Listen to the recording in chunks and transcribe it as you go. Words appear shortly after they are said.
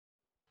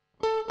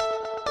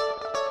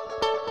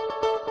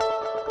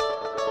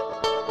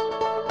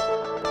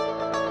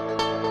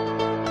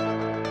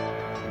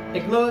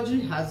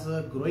Technology has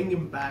a growing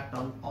impact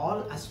on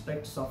all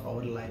aspects of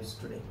our lives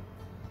today.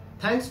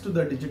 Thanks to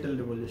the digital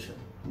revolution,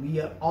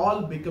 we are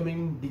all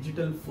becoming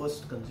digital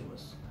first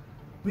consumers.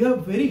 We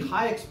have very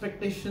high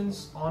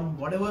expectations on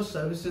whatever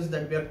services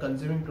that we are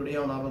consuming today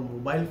on our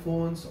mobile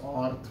phones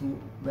or through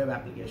web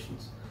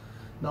applications.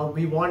 Now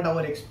we want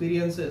our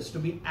experiences to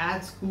be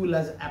as cool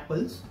as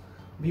Apple's.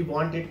 We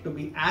want it to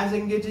be as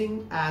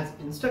engaging as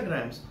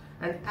Instagram's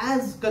and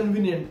as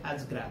convenient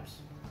as Grab's,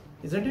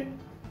 isn't it?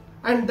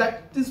 And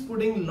that is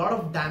putting a lot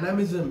of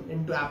dynamism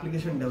into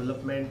application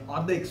development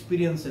or the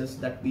experiences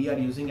that we are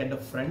using at the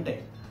front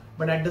end.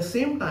 But at the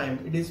same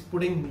time, it is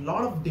putting a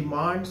lot of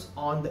demands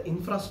on the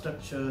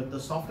infrastructure, the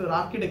software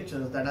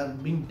architectures that are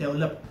being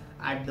developed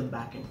at the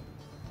back end.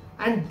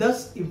 And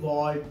thus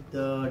evolved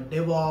the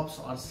DevOps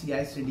or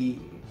CI/CD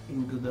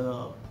into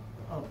the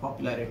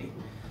popularity.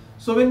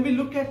 So when we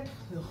look at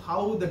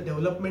how the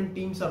development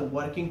teams are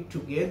working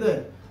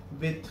together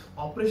with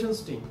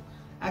operations team,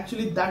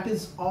 actually that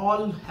is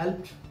all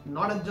helped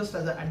not just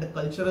at the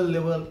cultural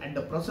level, at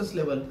the process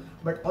level,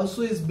 but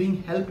also is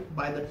being helped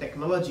by the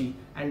technology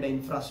and the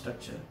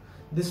infrastructure.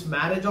 This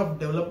marriage of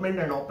development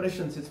and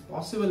operations is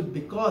possible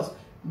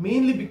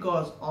mainly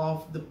because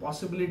of the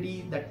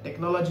possibility that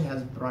technology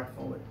has brought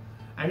forward.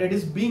 And it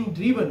is being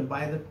driven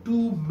by the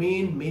two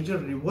main major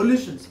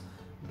revolutions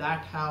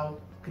that have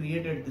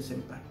created this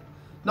impact.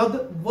 Now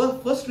the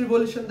first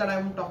revolution that I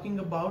am talking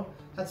about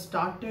had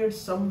started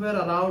somewhere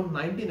around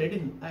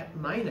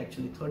 1989,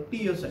 actually 30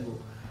 years ago,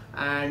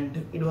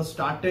 and it was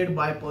started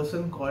by a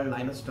person called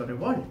Linus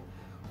Torvalds,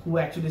 who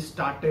actually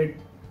started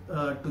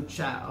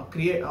to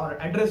create or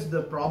address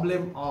the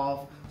problem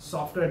of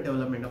software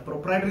development, a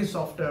proprietary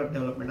software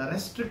development, a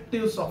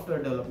restrictive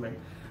software development,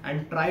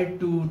 and tried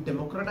to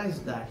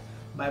democratize that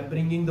by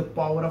bringing the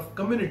power of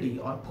community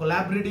or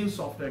collaborative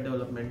software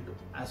development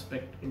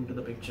aspect into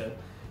the picture.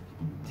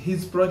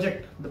 His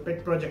project, the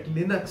pet project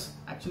Linux,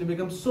 actually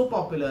becomes so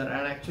popular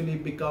and actually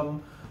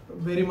become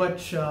very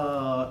much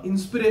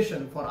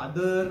inspiration for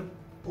other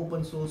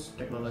open source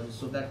technologies.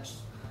 So that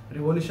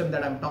revolution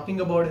that I'm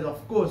talking about is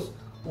of course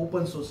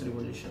open source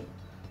revolution,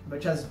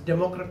 which has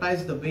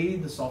democratized the way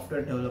the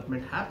software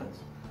development happens.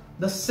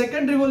 The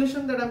second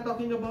revolution that I'm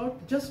talking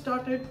about just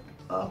started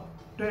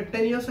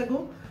 10 years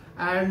ago,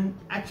 and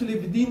actually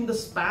within the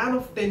span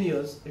of 10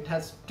 years it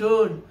has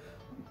turned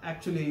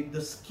actually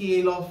the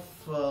scale of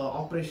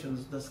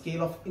operations, the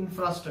scale of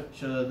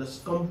infrastructure, the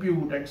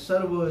compute and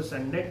servers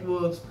and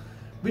networks,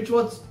 which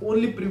was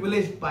only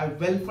privileged by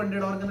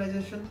well-funded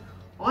organization,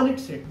 on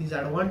its head. These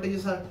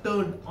advantages are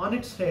turned on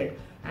its head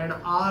and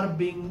are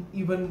being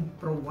even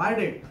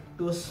provided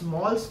to a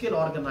small scale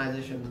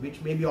organization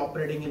which may be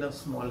operating in a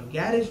small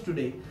garage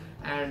today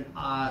and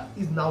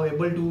is now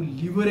able to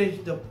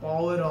leverage the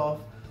power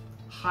of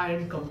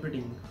high-end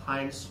computing,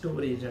 high-end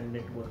storage and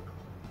network.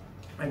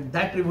 And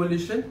that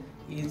revolution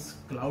is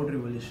cloud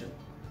revolution.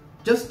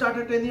 Just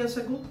started 10 years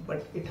ago,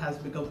 but it has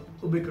become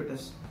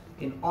ubiquitous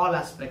in all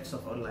aspects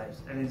of our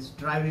lives and is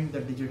driving the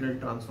digital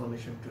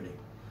transformation today.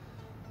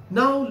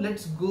 Now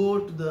let's go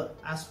to the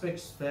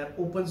aspects where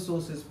open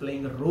source is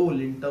playing a role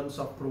in terms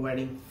of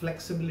providing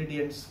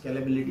flexibility and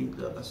scalability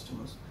to the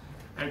customers,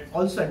 and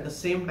also at the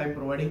same time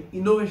providing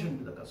innovation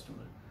to the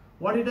customer.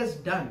 What it has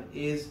done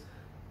is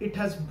it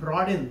has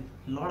brought in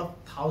a lot of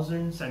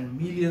thousands and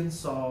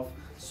millions of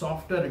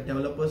software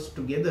developers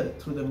together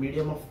through the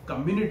medium of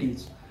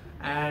communities,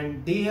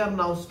 and they are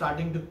now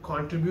starting to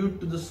contribute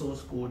to the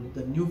source code,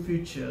 the new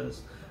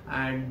features,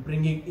 and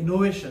bringing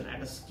innovation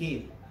at a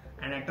scale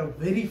and at a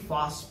very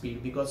fast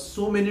speed, because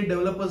so many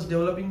developers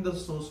developing the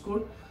source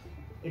code,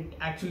 it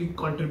actually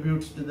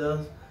contributes to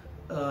the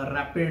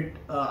rapid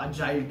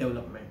agile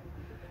development.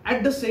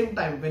 At the same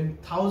time, when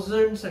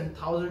thousands and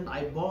thousands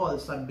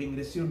eyeballs are being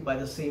received by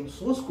the same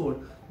source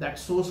code, that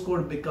source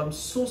code becomes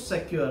so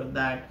secure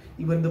that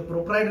even the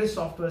proprietary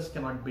softwares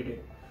cannot beat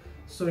it.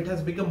 So it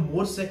has become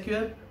more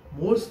secure,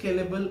 more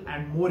scalable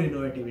and more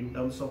innovative in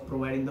terms of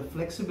providing the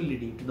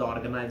flexibility to the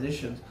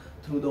organizations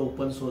through the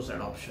open source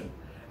adoption.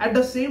 At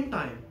the same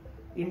time,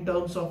 in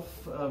terms of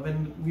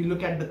when we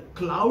look at the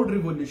cloud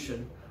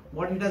revolution,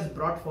 what it has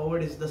brought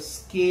forward is the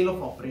scale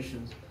of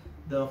operations,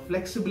 the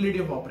flexibility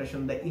of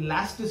operation, the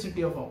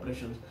elasticity of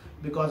operations,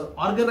 because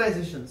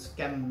organizations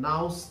can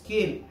now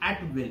scale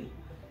at will.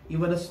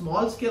 Even a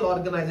small scale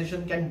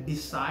organization can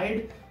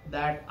decide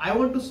that I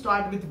want to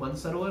start with one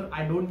server.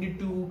 I don't need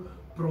to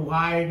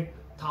provide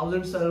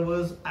 1,000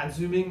 servers,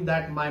 assuming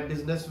that my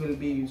business will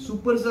be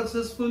super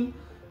successful.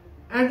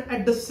 And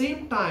at the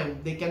same time,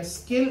 they can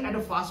scale at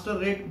a faster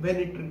rate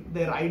when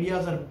their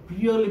ideas are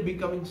really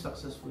becoming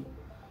successful.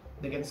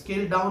 They can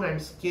scale down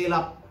and scale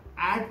up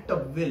at a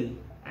will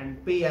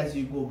and pay as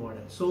you go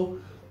model. So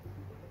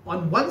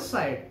on one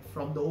side,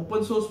 from the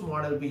open source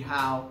model, we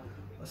have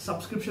a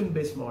subscription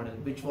based model,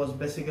 which was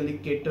basically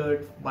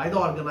catered by the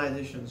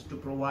organizations to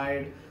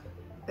provide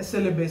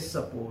SLA based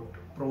support,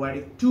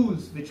 providing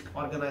tools which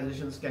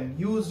organizations can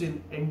use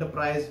in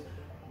enterprise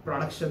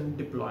production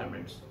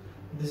deployments.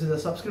 This is a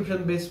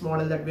subscription based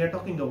model that we are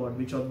talking about,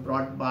 which was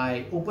brought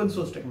by open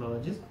source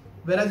technologies.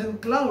 Whereas in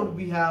cloud,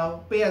 we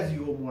have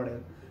pay-as-you-go model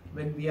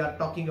when we are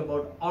talking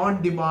about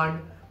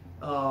on-demand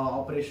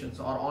operations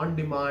or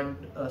on-demand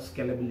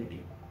scalability.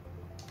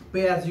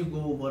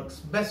 Pay-as-you-go works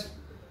best.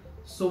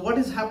 So what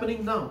is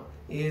happening now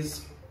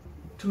is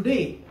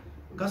today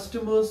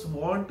customers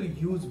want to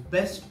use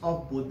best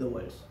of both the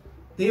worlds.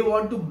 They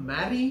want to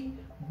marry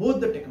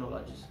both the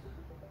technologies.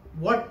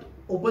 What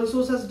open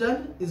source has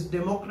done is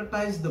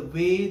democratize the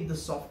way the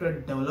software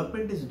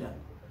development is done.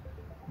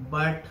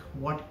 But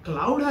what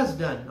cloud has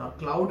done, or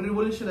cloud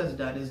revolution has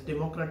done, is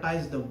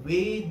democratize the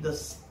way the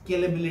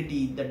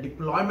scalability, the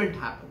deployment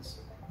happens,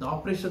 the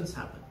operations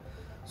happen.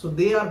 So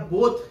they are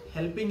both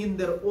helping in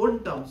their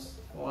own terms,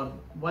 or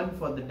one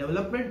for the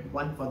development,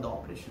 one for the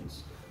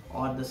operations,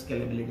 or the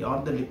scalability,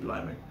 or the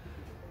deployment.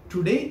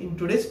 Today, in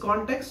today's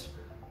context,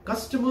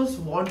 customers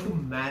want to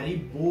marry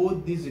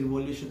both these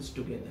revolutions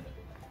together.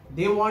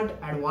 They want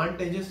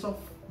advantages of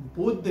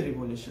both the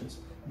revolutions.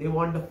 They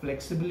want the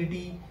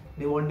flexibility,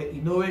 they want the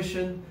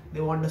innovation,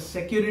 they want the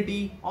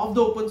security of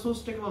the open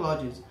source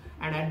technologies,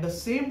 and at the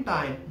same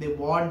time they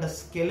want the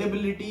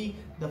scalability,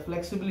 the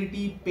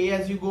flexibility,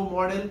 pay-as-you-go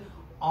model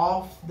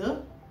of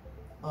the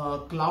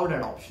cloud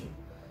adoption.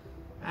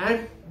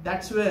 And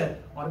that's where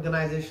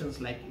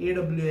organizations like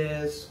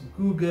AWS,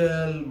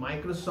 Google,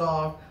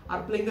 Microsoft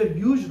are playing a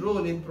huge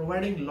role in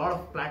providing a lot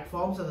of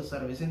platforms as a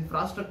service,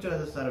 infrastructure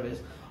as a service,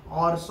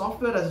 or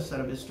software as a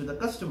service to the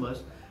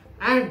customers,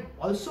 and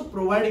also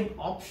providing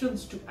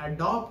options to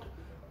adopt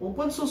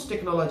open source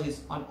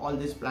technologies on all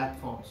these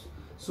platforms.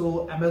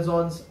 So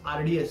Amazon's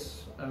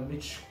RDS,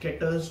 which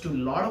caters to a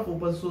lot of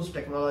open source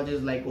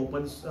technologies like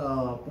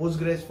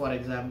Postgres, for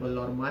example,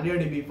 or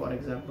MariaDB, for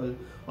example,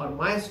 or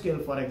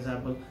MySQL, for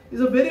example, is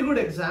a very good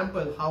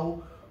example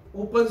how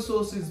open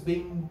source is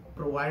being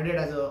provided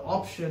as an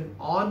option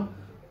on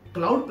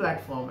cloud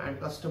platform, and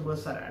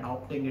customers are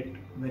adopting it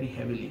very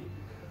heavily.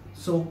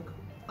 So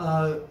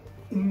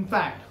in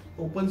fact,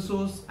 open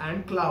source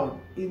and cloud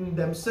in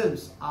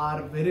themselves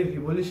are very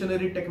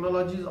revolutionary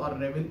technologies, or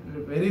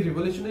very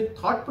revolutionary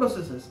thought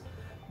processes,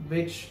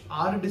 which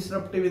are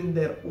disruptive in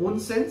their own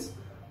sense.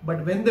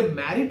 But when they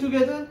marry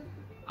together,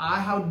 I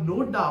have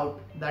no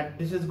doubt that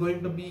this is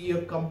going to be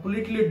a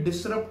completely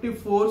disruptive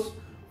force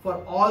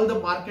for all the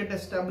market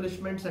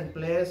establishments and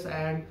players,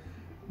 and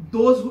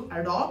those who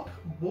adopt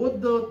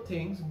both the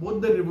things,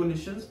 both the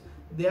revolutions,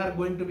 they are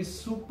going to be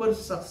super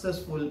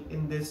successful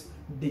in this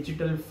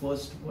digital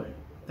first world.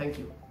 Thank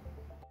you.